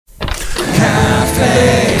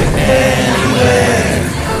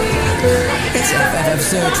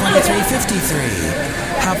episode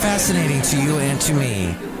 2353. How fascinating to you and to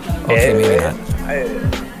me. Okay, maybe not.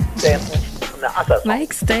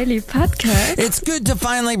 Mike's Daily Podcast. It's good to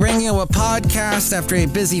finally bring you a podcast after a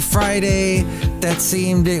busy Friday that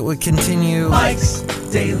seemed it would continue. Mike's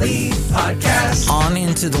Daily Podcast. On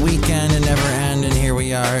into the weekend and never end, and here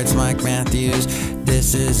we are. It's Mike Matthews.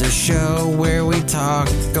 This is a show where we talk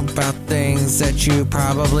about things that you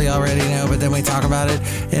probably already know, but then we talk about it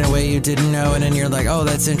in a way you didn't know, and then you're like, oh,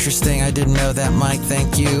 that's interesting. I didn't know that, Mike.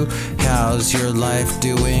 Thank you. How's your life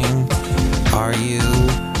doing? Are you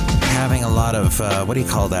having a lot of, what do you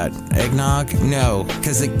call that? Eggnog? No,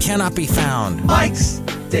 because it cannot be found. Mike's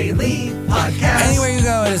Daily Podcast. Anywhere you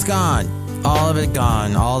go, it is gone. All of it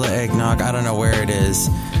gone. All the eggnog. I don't know where it is.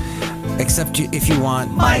 Except if you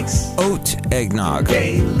want Mike's oat eggnog.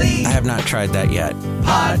 Daily I have not tried that yet.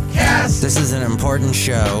 Podcast. This is an important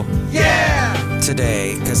show. Yeah!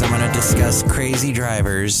 Today, because I'm going to discuss crazy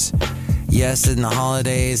drivers. Yes, in the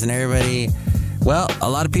holidays and everybody... Well, a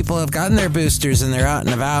lot of people have gotten their boosters and they're out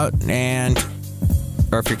and about, and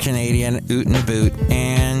or if you're Canadian, oot and a boot,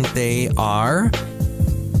 and they are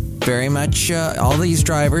very much all these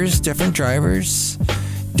drivers, different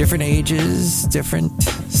ages, different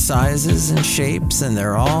sizes and shapes, and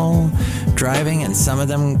they're all driving, and some of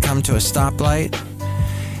them come to a stoplight,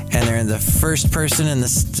 and they're the first person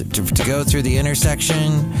to go through the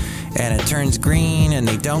intersection, and it turns green, and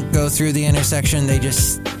they don't go through the intersection, they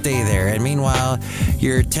just stay there. And meanwhile,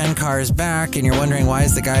 you're 10 cars back, and you're wondering, why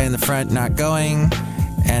is the guy in the front not going?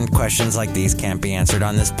 And questions like these can't be answered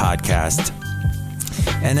on this podcast.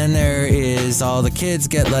 And then there is all the kids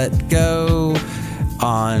get let go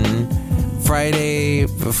on Friday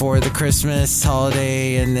before the Christmas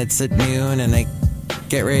holiday, and it's at noon, and they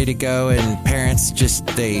get ready to go, and parents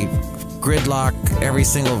they gridlock every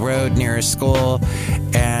single road near a school,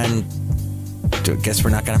 and I guess we're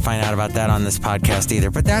not going to find out about that on this podcast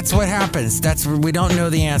either, but that's what happens. We don't know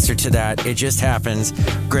the answer to that. It just happens.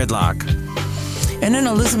 Gridlock. And then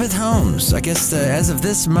Elizabeth Holmes. I guess as of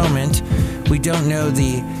this moment, we don't know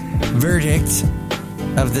the verdict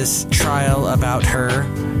of this trial about her.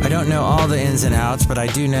 I don't know all the ins and outs, but I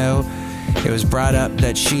do know it was brought up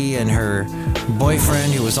that she and her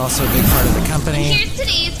boyfriend, who was also a big part of the company... Here's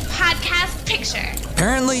today's podcast picture.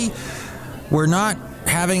 Apparently, we're not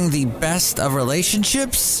having the best of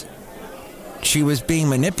relationships. She was being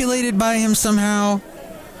manipulated by him somehow.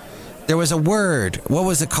 There was a word. What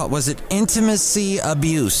was it called? Was it intimacy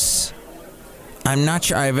abuse? I'm not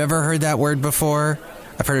sure I've ever heard that word before.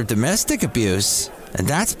 I've heard of domestic abuse, and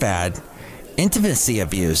that's bad. Intimacy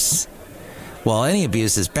abuse. Well, any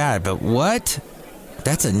abuse is bad, but what?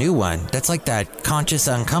 That's a new one. That's like that conscious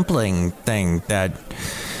uncoupling thing that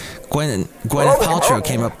Gwyneth Paltrow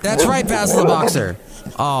came up. That's right, Basil the Boxer.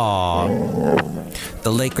 Aw.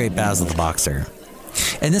 The late, great Basil the Boxer.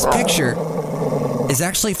 And this picture is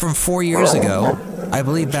actually from 4 years ago. I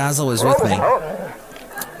believe Basil was with me.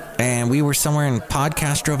 And we were somewhere in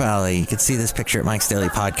Podcastro Valley. You can see this picture at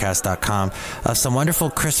MikesDailyPodcast.com of some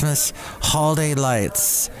wonderful Christmas holiday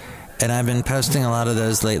lights. And I've been posting a lot of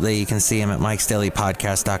those lately. You can see them at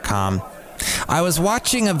MikesDailyPodcast.com. I was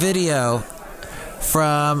watching a video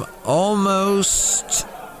from almost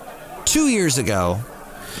 2 years ago.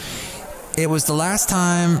 It was the last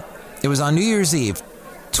time, it was on New Year's Eve,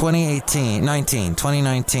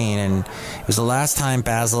 2019, and it was the last time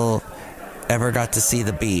Basil ever got to see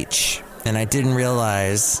the beach. And I didn't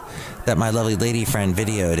realize that my lovely lady friend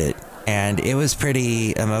videoed it. And it was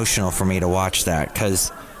pretty emotional for me to watch that, because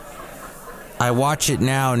I watch it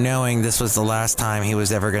now knowing this was the last time he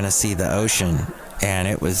was ever going to see the ocean. And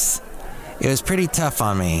it was pretty tough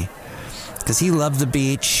on me, because he loved the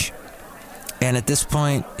beach. And at this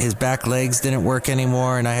point, his back legs didn't work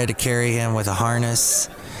anymore, and I had to carry him with a harness.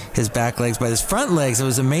 His back legs, but his front legs, it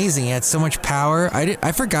was amazing. He had so much power.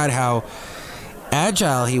 I forgot how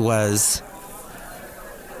agile he was,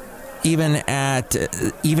 even as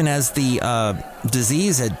the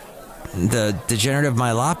disease had, the degenerative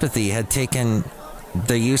myelopathy had taken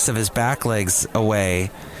the use of his back legs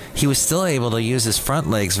away. He was still able to use his front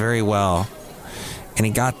legs very well. And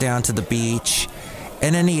he got down to the beach,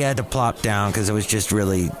 and then he had to plop down because it was just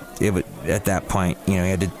really, at that point, he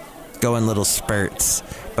had to go in little spurts.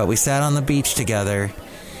 But we sat on the beach together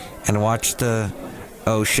and watched the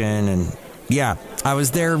ocean. And yeah, I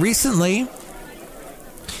was there recently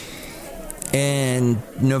in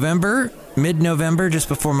November, mid-November, just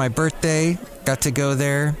before my birthday. Got to go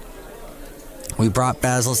there. We brought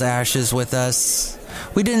Basil's ashes with us.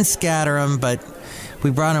 We didn't scatter them, but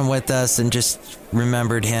we brought him with us and just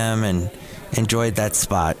remembered him and enjoyed that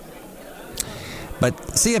spot.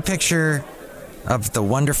 But see a picture of the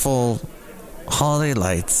wonderful holiday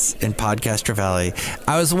lights in Podcastro Valley.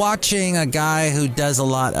 I was watching a guy who does a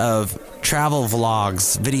lot of travel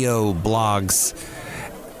vlogs, video blogs.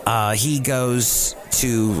 He goes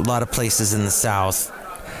to a lot of places in the South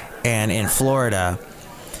and in Florida.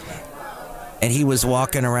 And he was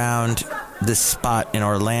walking around this spot in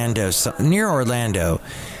Orlando, near Orlando,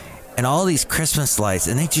 and all these Christmas lights.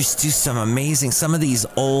 And they just do some of these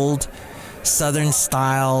old Southern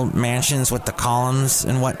style mansions with the columns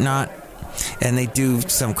and whatnot. And they do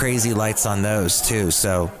some crazy lights on those too.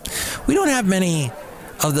 So we don't have many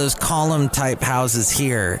of those column type houses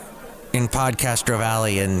here in Podcastro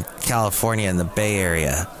Valley in California in the Bay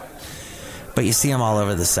Area. But you see them all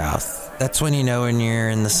over the South. That's when you know when you're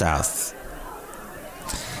in the South.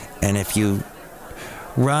 And if you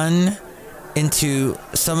run into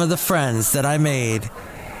some of the friends that I made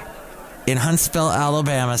in Huntsville,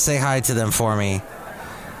 Alabama, say hi to them for me.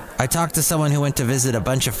 I talked to someone who went to visit a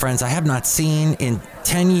bunch of friends I have not seen in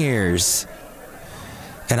 10 years.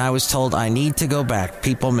 And I was told I need to go back.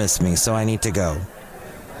 People miss me, so I need to go.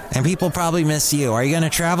 And people probably miss you. Are you going to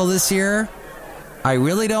travel this year? I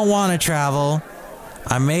really don't want to travel.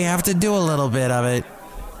 I may have to do a little bit of it.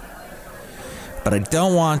 But I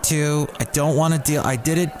don't want to. I don't want to deal. I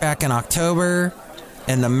did it back in October.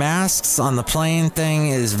 And the masks on the plane thing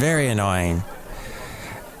is very annoying.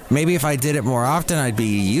 Maybe if I did it more often, I'd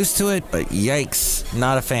be used to it, but yikes,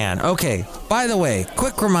 not a fan. Okay, by the way,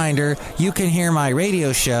 quick reminder, you can hear my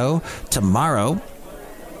radio show tomorrow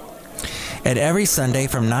and every Sunday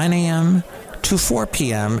from 9 a.m. to 4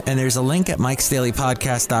 p.m., and there's a link at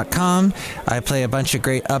MikesDailyPodcast.com. I play a bunch of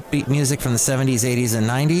great upbeat music from the 70s, 80s, and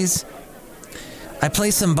 90s. I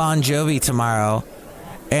play some Bon Jovi tomorrow,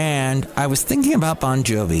 and I was thinking about Bon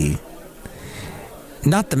Jovi.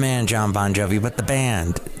 Not the man John Bon Jovi, but the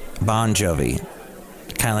band Bon Jovi.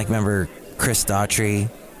 Kind of like, remember Chris Daughtry,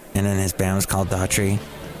 and then his band was called Daughtry.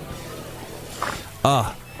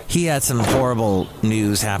 Oh, he had some horrible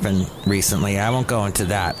news happen recently. I won't go into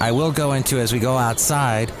that. I will go into, as we go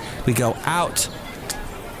outside, we go out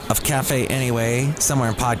of Cafe Anyway, somewhere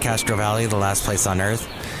in Podcastro Valley, the last place on earth.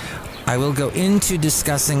 I will go into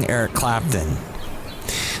discussing Eric Clapton.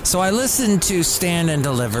 So I listened to Stand and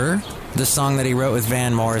Deliver, the song that he wrote with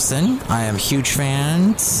Van Morrison. I am huge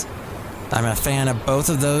fans. I'm a fan of both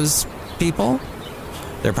of those people.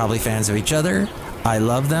 They're probably fans of each other. I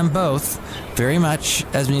love them both very much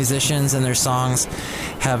as musicians, and their songs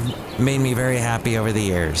have made me very happy over the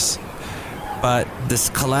years. But this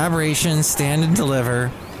collaboration, Stand and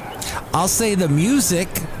Deliver, I'll say the music,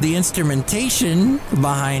 the instrumentation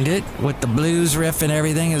behind it with the blues riff and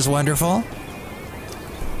everything is wonderful.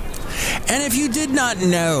 And if you did not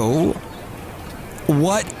know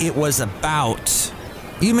what it was about,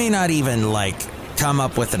 you may not even come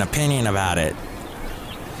up with an opinion about it.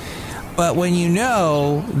 But when you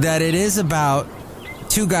know that it is about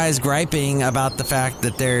two guys griping about the fact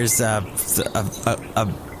that there's a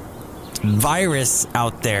virus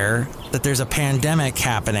out there, that there's a pandemic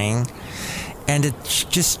happening, and to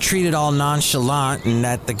just treat it all nonchalant, and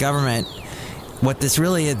that the government, what this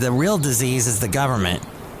really is, the real disease is the government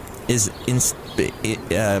is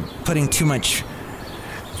putting too much,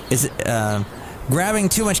 grabbing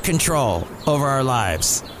too much control over our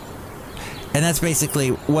lives. And that's basically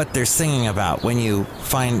what they're singing about when you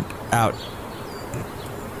find out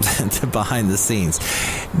the behind the scenes.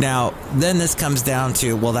 Now, then this comes down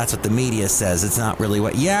to, well, that's what the media says. It's not really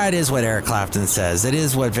what, yeah, it is what Eric Clapton says. It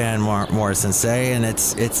is what Van Morrison say, and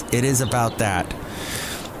it is about that.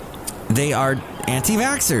 They are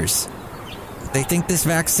anti-vaxxers. They think this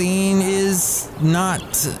vaccine is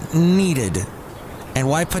not needed. And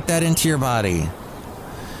why put that into your body?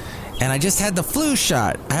 And I just had the flu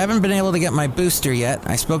shot. I haven't been able to get my booster yet.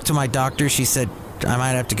 I spoke to my doctor. She said I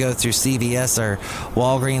might have to go through CVS or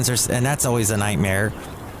Walgreens, and that's always a nightmare.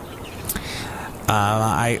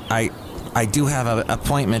 I do have an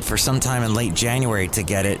appointment for sometime in late January to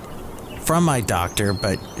get it from my doctor,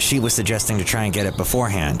 but she was suggesting to try and get it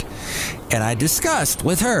beforehand. And I discussed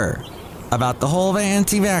with her about the whole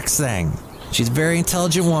anti-vax thing. She's a very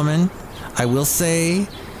intelligent woman. I will say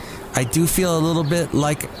I do feel a little bit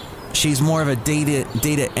like she's more of a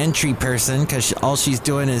data entry person, because all she's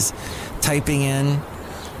doing is typing in,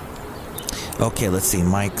 okay, let's see,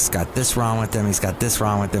 Mike's got this wrong with him, he's got this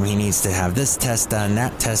wrong with him, he needs to have this test done,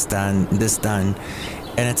 that test done, this done,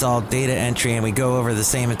 and it's all data entry, and we go over the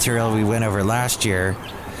same material we went over last year,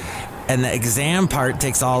 and the exam part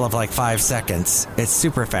takes all of 5 seconds. It's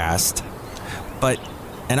super fast,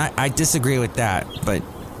 and I disagree with that, but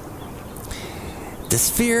this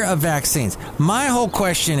fear of vaccines. My whole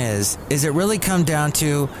question is it really come down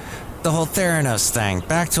to, the whole Theranos thing.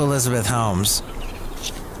 Back to Elizabeth Holmes.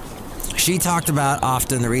 She talked about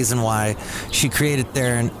often the reason why she created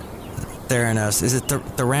Theranos. Is it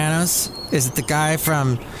Theranos? Is it the guy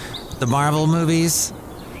from the Marvel movies?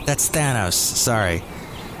 That's Thanos. Sorry.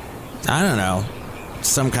 I don't know.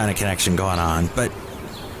 Some kind of connection going on. But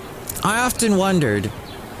I often wondered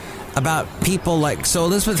about people like... So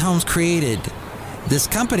Elizabeth Holmes created this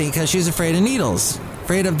company because she was afraid of needles.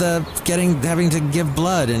 Afraid of having to give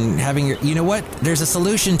blood and having your... You know what? There's a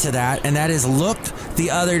solution to that, and that is look the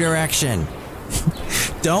other direction.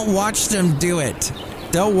 Don't watch them do it.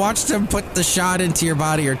 Don't watch them put the shot into your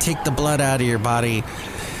body or take the blood out of your body.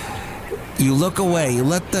 You look away. You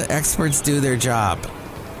let the experts do their job.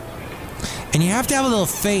 And you have to have a little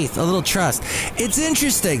faith, a little trust. It's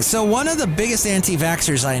interesting. So one of the biggest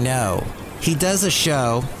anti-vaxxers I know, he does a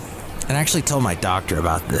show, and I actually told my doctor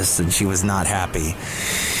about this, and she was not happy.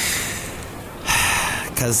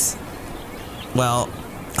 Because, well,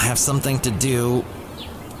 I have something to do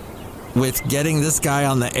with getting this guy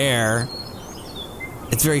on the air.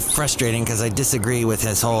 It's very frustrating because I disagree with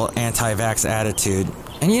his whole anti-vax attitude.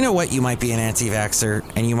 And you know what? You might be an anti-vaxxer,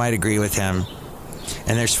 and you might agree with him.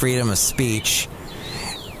 And there's freedom of speech.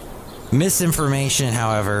 Misinformation,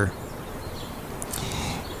 however.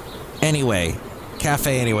 Anyway,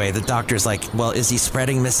 the doctor's like, well, is he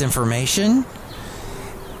spreading misinformation?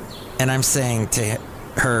 And I'm saying to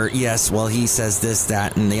her, yes, well, he says this,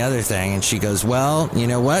 that, and the other thing. And she goes, well, you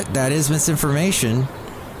know what? That is misinformation.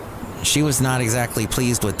 She was not exactly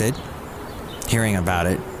pleased with it, hearing about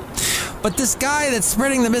it. But this guy that's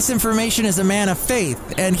spreading the misinformation is a man of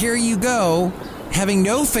faith. And here you go, having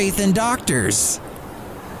no faith in doctors.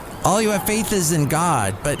 All you have faith is in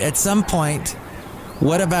God. But at some point,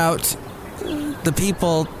 what about the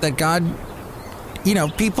people that God,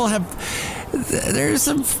 people have,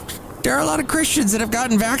 there are a lot of Christians that have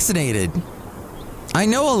gotten vaccinated. I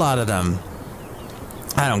know a lot of them.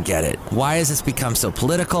 I don't get it. Why has this become so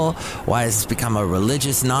political? Why has this become a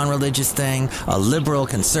religious, non-religious thing? A liberal,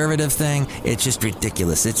 conservative thing? It's just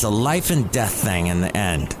ridiculous. It's a life and death thing in the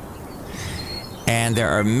end. And there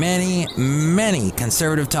are many, many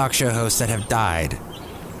conservative talk show hosts that have died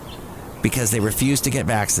because they refused to get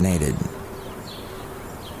vaccinated.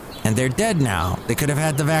 And they're dead now. They could have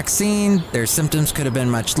had the vaccine. Their symptoms could have been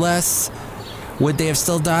much less. Would they have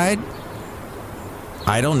still died?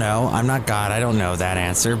 I don't know. I'm not God. I don't know that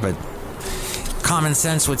answer, but common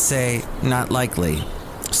sense would say not likely.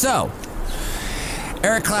 So,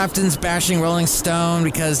 Eric Clapton's bashing Rolling Stone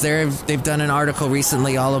because they've done an article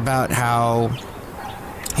recently all about how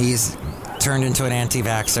he's turned into an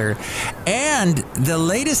anti-vaxxer. And the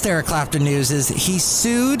latest Eric Clapton news is he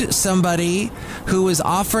sued somebody who was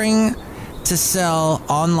offering to sell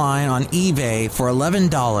online on eBay for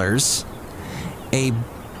 $11 a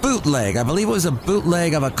bootleg. I believe it was a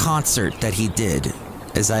bootleg of a concert that he did,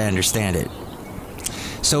 as I understand it.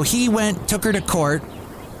 So he took her to court,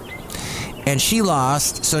 and she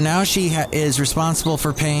lost. So now she is responsible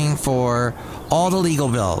for paying for all the legal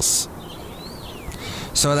bills.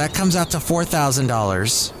 So that comes out to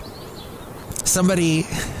 $4,000. Somebody,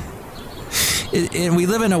 and we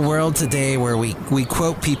live in a world today where we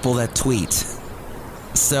quote people that tweet.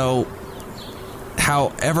 So,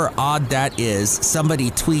 however odd that is,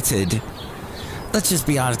 somebody tweeted, let's just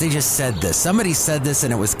be honest, they just said this. Somebody said this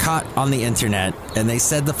and it was caught on the internet, and they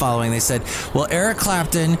said the following. They said, well, Eric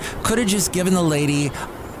Clapton could have just given the lady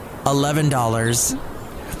 $11.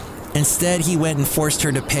 Instead, he went and forced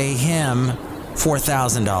her to pay him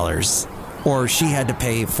 $4,000, or she had to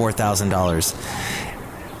pay $4,000.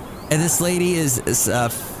 And this lady is a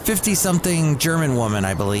 50-something German woman,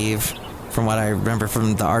 I believe, from what I remember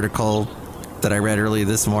from the article that I read early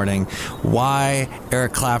this morning. Why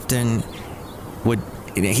Eric Clapton would...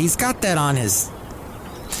 He's got that on his...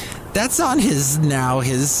 That's on his now,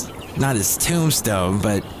 not his tombstone,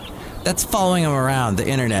 but that's following him around the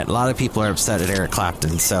internet. A lot of people are upset at Eric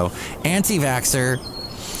Clapton. So, anti-vaxxer,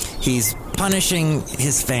 he's punishing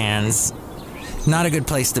his fans. Not a good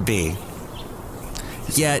place to be.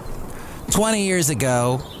 Yet, 20 years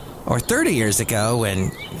ago, or 30 years ago,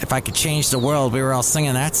 when If I Could Change the World, we were all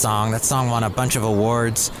singing that song. That song won a bunch of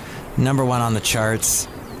awards, #1 on the charts.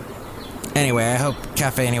 Anyway, I hope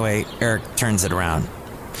Cafe Anyway Eric turns it around.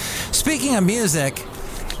 Speaking of music,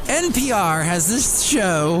 NPR has this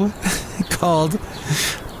show called,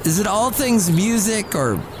 is it All Things Music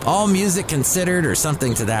or All Music Considered or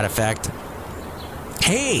something to that effect?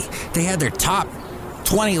 Hey, they had their top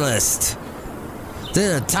 20 list.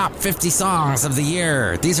 The top 50 songs of the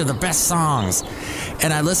year. These are the best songs.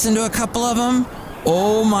 And I listened to a couple of them.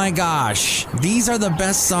 Oh my gosh. These are the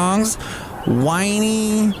best songs.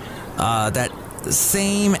 Whiny, that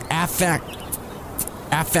same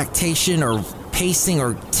affectation or pacing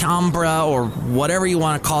or timbre or whatever you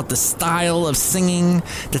want to call it, the style of singing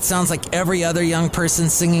that sounds like every other young person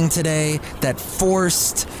singing today, that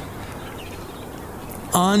forced,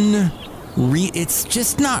 it's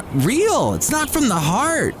just not real. It's not from the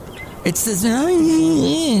heart. It's this, do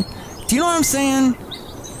you know what I'm saying?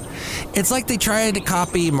 It's like they tried to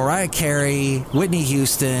copy Mariah Carey, Whitney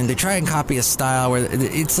Houston. They try and copy a style where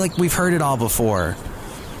it's like we've heard it all before.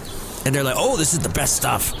 And they're like, oh, this is the best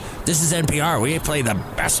stuff. This is NPR. We play the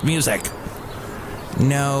best music.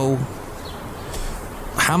 No.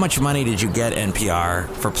 How much money did you get, NPR,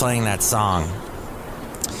 for playing that song?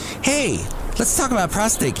 Hey, let's talk about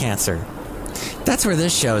prostate cancer. That's where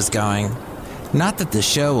this show is going. Not that the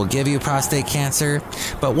show will give you prostate cancer,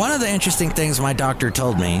 but one of the interesting things my doctor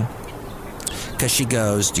told me, because she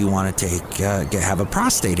goes, do you want to have a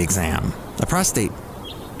prostate exam? A prostate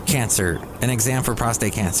cancer, an exam for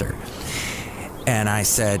prostate cancer. And I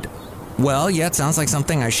said, well, yeah, it sounds like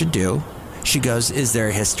something I should do. She goes, is there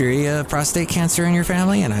a history of prostate cancer in your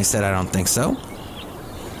family? And I said, I don't think so.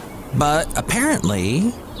 But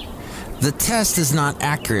apparently, the test is not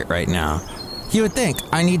accurate right now. You would think,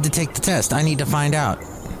 I need to take the test. I need to find out.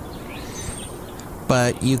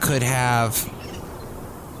 But you could have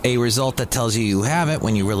a result that tells you have it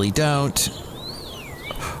when you really don't.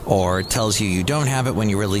 Or tells you don't have it when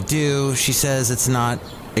you really do. She says it's not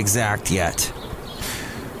exact yet.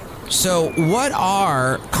 So what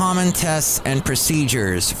are common tests and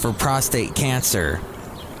procedures for prostate cancer?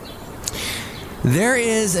 There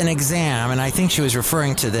is an exam, and I think she was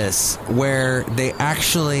referring to this, where they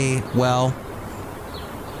actually,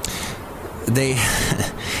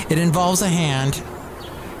 it involves a hand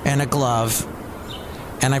and a glove,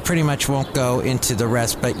 and I pretty much won't go into the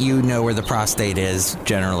rest, but you know where the prostate is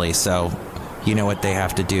generally, so you know what they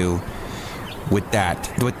have to do with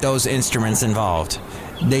that, with those instruments involved.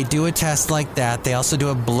 They do a test like that. They also do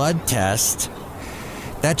a blood test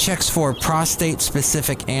that checks for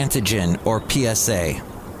prostate-specific antigen, or PSA.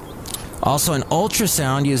 Also, an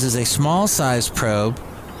ultrasound uses a small-sized probe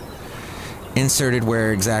inserted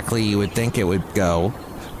where exactly you would think it would go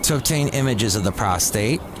to obtain images of the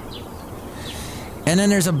prostate. And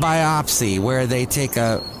then there's a biopsy where they take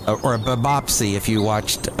or a babopsy if you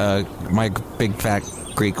watched My Big Fat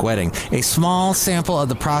Greek Wedding. A small sample of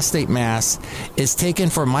the prostate mass is taken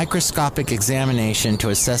for microscopic examination to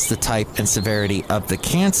assess the type and severity of the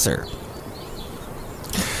cancer.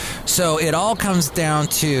 So it all comes down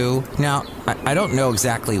to, now, I don't know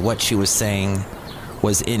exactly what she was saying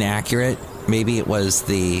was inaccurate. Maybe it was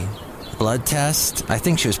the blood test. I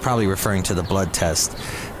think she was probably referring to the blood test,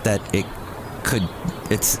 that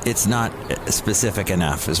it's not specific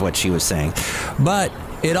enough is what she was saying. But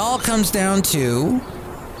it all comes down to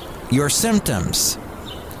your symptoms.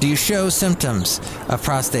 Do you show symptoms of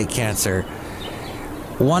prostate cancer?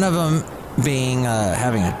 One of them being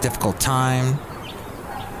having a difficult time,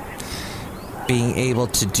 being able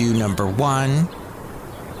to do number one,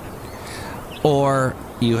 or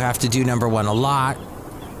you have to do number one a lot,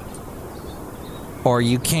 or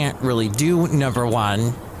you can't really do number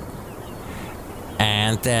one.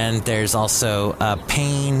 And then there's also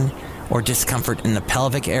pain or discomfort in the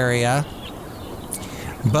pelvic area.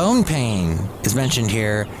 Bone pain is mentioned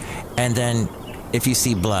here, and then if you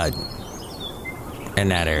see blood in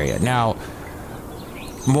that area. Now,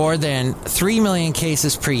 more than 3 million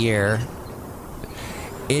cases per year.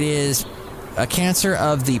 It is a cancer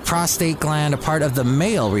of the prostate gland, a part of the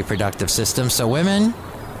male reproductive system. So women,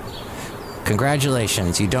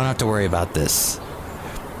 congratulations, you don't have to worry about this.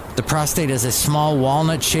 The prostate is a small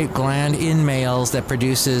walnut-shaped gland in males that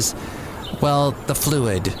produces, the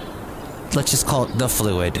fluid. Let's just call it the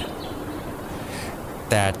fluid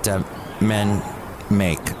that men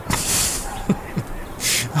make.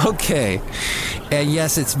 Okay. And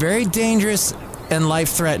yes, it's very dangerous and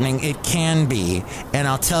life-threatening. It can be. And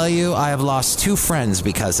I'll tell you, I have lost 2 friends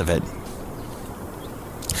because of it.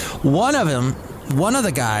 One of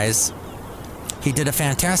the guys, he did a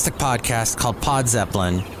fantastic podcast called Pod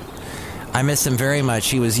Zeppelin. I miss him very much.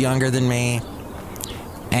 He was younger than me.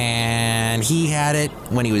 And he had it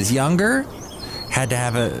when he was younger. Had to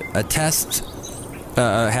have a test.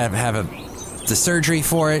 The surgery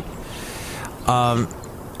for it. And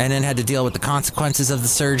then had to deal with the consequences of the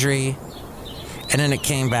surgery. And then it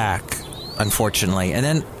came back, unfortunately. And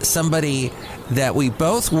then somebody that we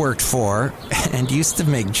both worked for and used to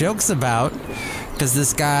make jokes about, because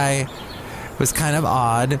this guy was kind of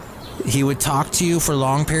odd. He would talk to you for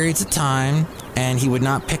long periods of time, and he would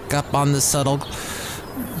not pick up on the subtle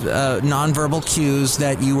nonverbal cues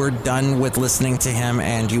that you were done with listening to him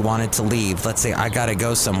and you wanted to leave. Let's say, I gotta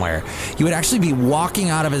go somewhere. You would actually be walking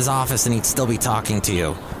out of his office and he'd still be talking to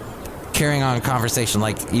you, carrying on a conversation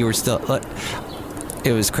like you were still...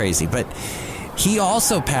 It was crazy. But he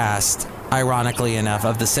also passed, ironically enough,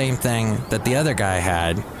 of the same thing that the other guy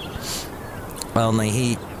had. Only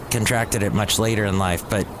he contracted it much later in life.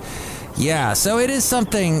 But yeah, so it is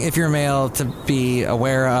something, if you're male, to be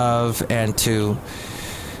aware of and to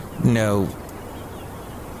know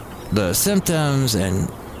the symptoms.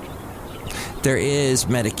 And there is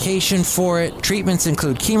medication for it. Treatments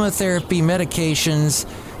include chemotherapy, medications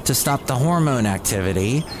to stop the hormone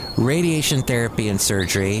activity, radiation therapy, and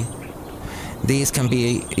surgery. These can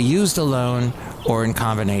be used alone or in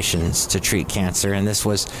combinations to treat cancer. And this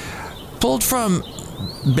was pulled from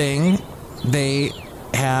Bing. They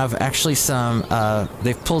have actually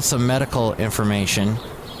they've pulled some medical information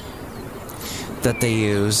that they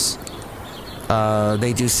use.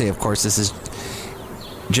 They do say, of course, this is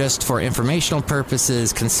just for informational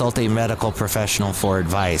purposes. Consult a medical professional for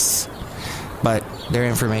advice. But their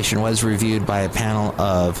information was reviewed by a panel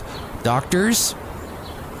of doctors,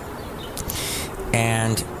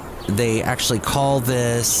 and they actually call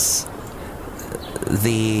this,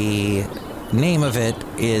 the name of it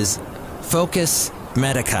is Focus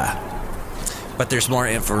Medica. But there's more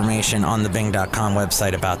information on the Bing.com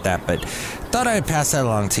website about that. But thought I'd pass that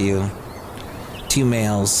along to you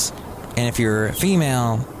males. And if you're a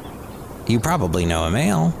female, you probably know a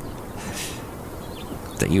male.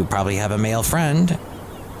 That you probably have a male friend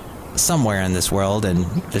somewhere in this world, and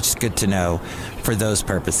it's good to know for those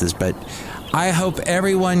purposes. But I hope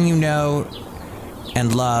everyone you know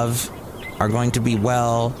and love are going to be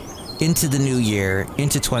well into the new year,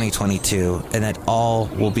 into 2022, and that all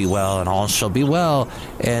will be well and all shall be well.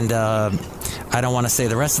 And I don't want to say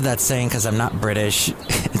the rest of that saying because I'm not British.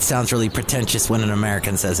 It sounds really pretentious when an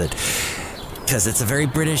American says it, because it's a very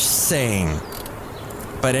British saying.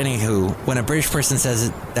 But anywho, when a British person says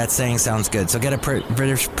it, that saying sounds good. So get a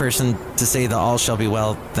British person to say the all shall be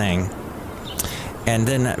well thing. And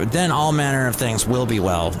then all manner of things will be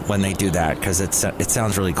well when they do that, because it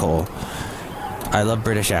sounds really cool. I love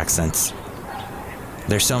British accents.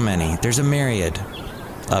 There's so many. There's a myriad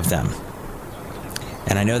of them.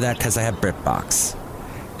 And I know that because I have BritBox.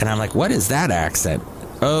 And I'm like, what is that accent?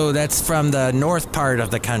 Oh, that's from the north part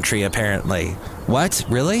of the country, apparently. What?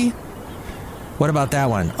 Really? What about that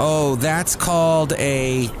one? Oh, that's called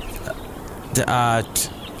the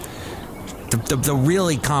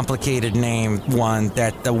really complicated name one,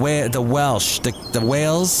 that the Welsh, the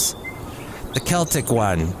Wales, the Celtic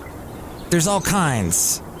one. There's all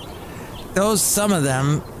kinds. Some of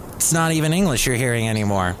them, it's not even English you're hearing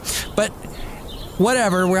anymore. But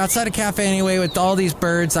whatever, we're outside a cafe anyway with all these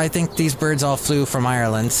birds. I think these birds all flew from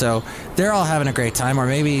Ireland, so they're all having a great time. Or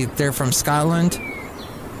maybe they're from Scotland.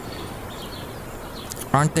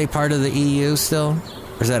 Aren't they part of the EU still?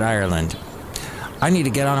 Or is that Ireland? I need to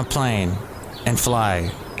get on a plane and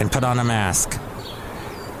fly and put on a mask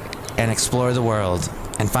and explore the world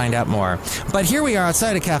and find out more. But here we are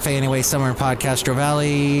outside a cafe anyway, somewhere in Podcastro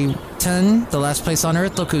Valley 10, the last place on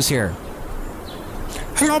earth. Look who's here.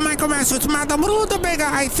 Hello, Michael Mass. It's Madame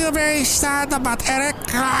Rootabega. I feel very sad about Eric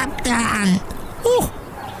Clapton. Ooh.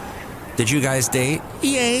 Did you guys date?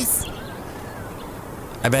 Yes.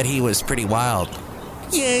 I bet he was pretty wild.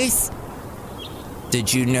 Yes.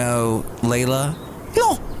 Did you know Layla?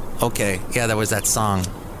 No. Okay, yeah, that was that song.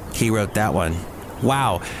 He wrote that one.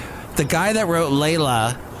 Wow. The guy that wrote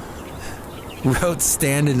Layla wrote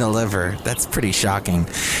Stand and Deliver. That's pretty shocking.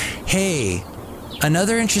 Hey,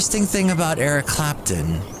 another interesting thing about Eric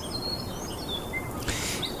Clapton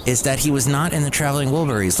is that he was not in the Traveling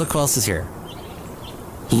Wilburys. Look who else is here.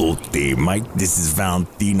 Hello there, Mike. This is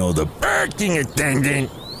Valentino, the parking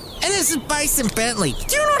attendant. And this is Bison Bentley.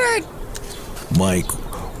 Do you know that? Mike,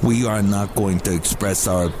 we are not going to express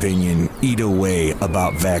our opinion either way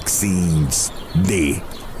about vaccines.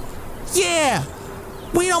 Yeah.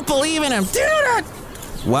 We don't believe in them. Do you know that?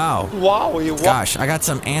 Wow. Wow. Gosh, I got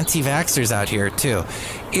some anti-vaxxers out here, too.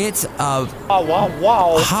 It's a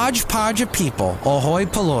Wow. hodgepodge of people. Ahoy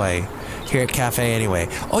polloi here at Cafe Anyway.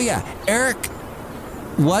 Oh, yeah. Eric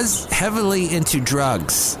was heavily into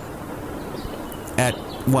drugs at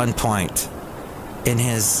one point in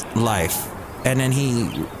his life. And then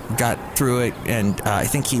he got through it, and I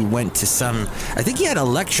think he went to I think he had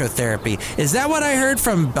electrotherapy. Is that what I heard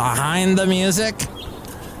from Behind the Music?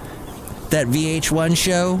 That VH1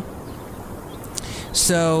 show?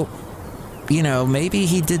 So, maybe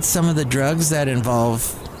he did some of the drugs that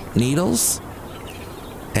involve needles,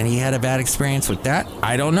 and he had a bad experience with that.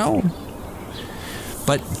 I don't know.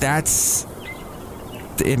 But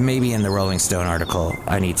it may be in the Rolling Stone article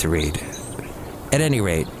I need to read. At any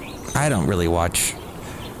rate, I don't really watch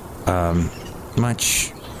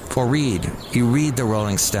much or read. You read the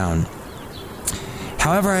Rolling Stone.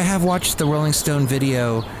 However, I have watched the Rolling Stone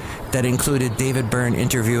video that included David Byrne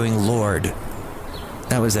interviewing Lorde.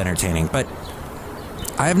 That was entertaining. But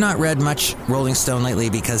I have not read much Rolling Stone lately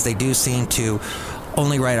because they do seem to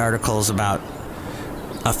only write articles about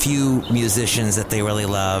a few musicians that they really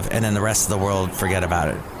love, and then the rest of the world forget about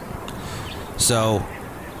it. So,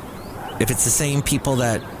 if it's the same people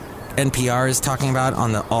that NPR is talking about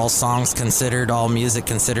on the All Songs Considered, All Music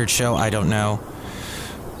Considered show, I don't know.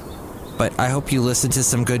 But I hope you listen to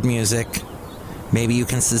some good music. Maybe you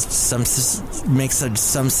can make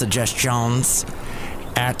some suggestions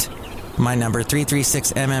at my number,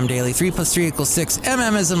 336MM Daily. 3 + 3 = 6.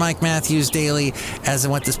 MM is a Mike Matthews Daily, as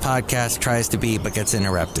in what this podcast tries to be but gets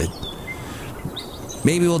interrupted.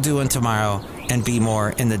 Maybe we'll do one tomorrow and be more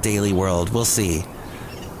in the daily world. We'll see.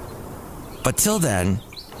 But till then,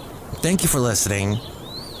 thank you for listening.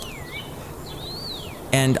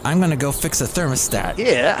 And I'm going to go fix a thermostat.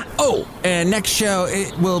 Yeah. Oh, and next show,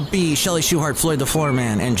 it will be Chely Shoehart, Floyd the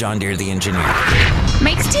Floorman, and John Deere the Engineer.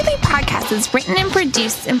 Mike's Daily Podcast is written and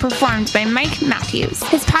produced and performed by Mike Matthews.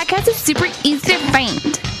 His podcast is super easy to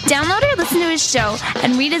find. Download or listen to his show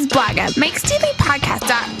and read his blog at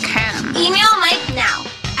MikesDailyPodcast.com. Email Mike now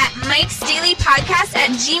at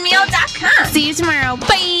MikesDailyPodcast@gmail.com. See you tomorrow.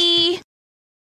 Bye.